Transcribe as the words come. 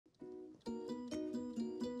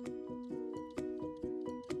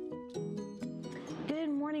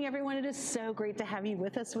morning, everyone. It is so great to have you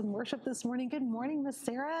with us with worship this morning. Good morning, Miss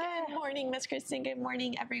Sarah. Good morning, Miss Kristen. Good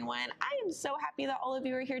morning, everyone. I am so happy that all of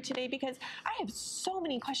you are here today because I have so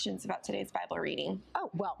many questions about today's Bible reading. Oh,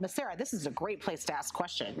 well, Miss Sarah, this is a great place to ask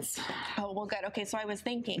questions. Oh, well, good. Okay, so I was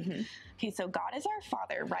thinking, okay, so God is our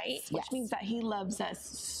Father, right? Yes. Which means that He loves us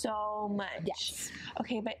so much. Yes.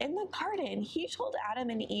 Okay, but in the garden, He told Adam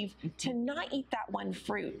and Eve to not eat that one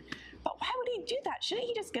fruit. But why would He do that? Shouldn't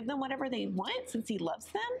He just give them whatever they want since He loves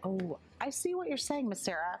them? Oh, I see what you're saying, Miss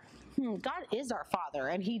Sarah. God is our Father,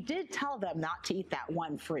 and He did tell them not to eat that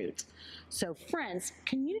one fruit. So, friends,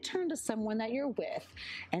 can you turn to someone that you're with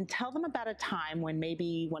and tell them about a time when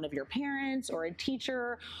maybe one of your parents or a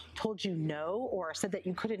teacher told you no or said that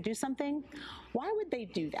you couldn't do something? Why would they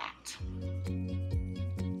do that?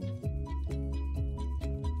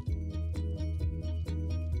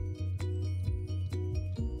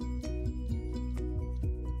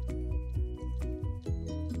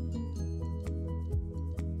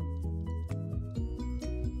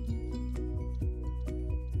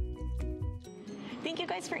 Thank you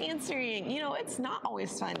guys for answering. You know, it's not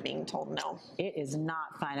always fun being told no. It is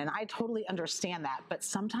not fun, and I totally understand that. But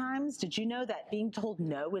sometimes, did you know that being told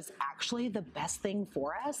no is actually the best thing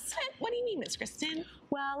for us? What do you mean, Miss Kristen?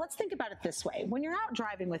 Well, let's think about it this way. When you're out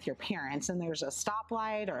driving with your parents and there's a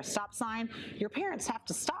stoplight or a stop sign, your parents have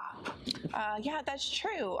to stop. Yeah, that's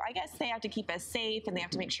true. I guess they have to keep us safe and they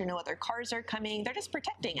have to make sure no other cars are coming. They're just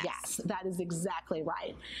protecting us. Yes, that is exactly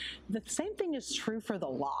right. The same thing is true for the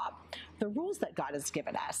law. The rules that God has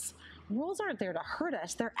given us. Rules aren't there to hurt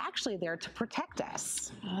us. They're actually there to protect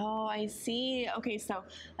us. Oh, I see. Okay, so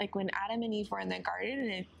like when Adam and Eve were in the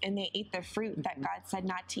garden and they ate the fruit that God said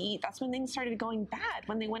not to eat, that's when things started going bad,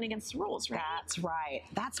 when they went against the rules, right? That's right.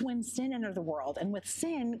 That's when sin entered the world. And with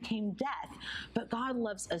sin came death. But God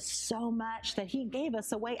loves us so much that He gave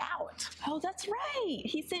us a way out. Oh, that's right.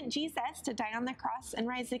 He sent Jesus to die on the cross and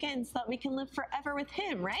rise again so that we can live forever with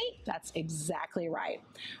Him, right? That's exactly right.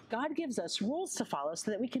 God gives us rules to follow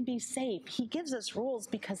so that we can be safe. He gives us rules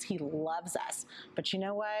because He loves us. But you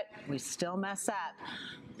know what? We still mess up.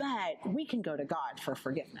 But we can go to God for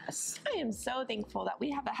forgiveness. I am so thankful that we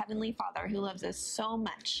have a Heavenly Father who loves us so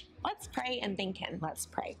much. Let's pray and thank Him. Let's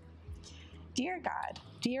pray. Dear God,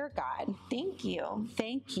 thank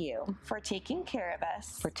you for taking care of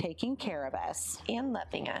us, and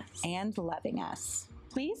loving us.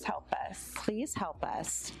 Please help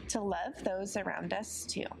us to love those around us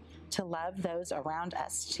too.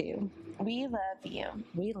 We love you.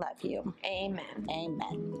 We love you. Amen.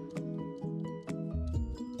 Amen.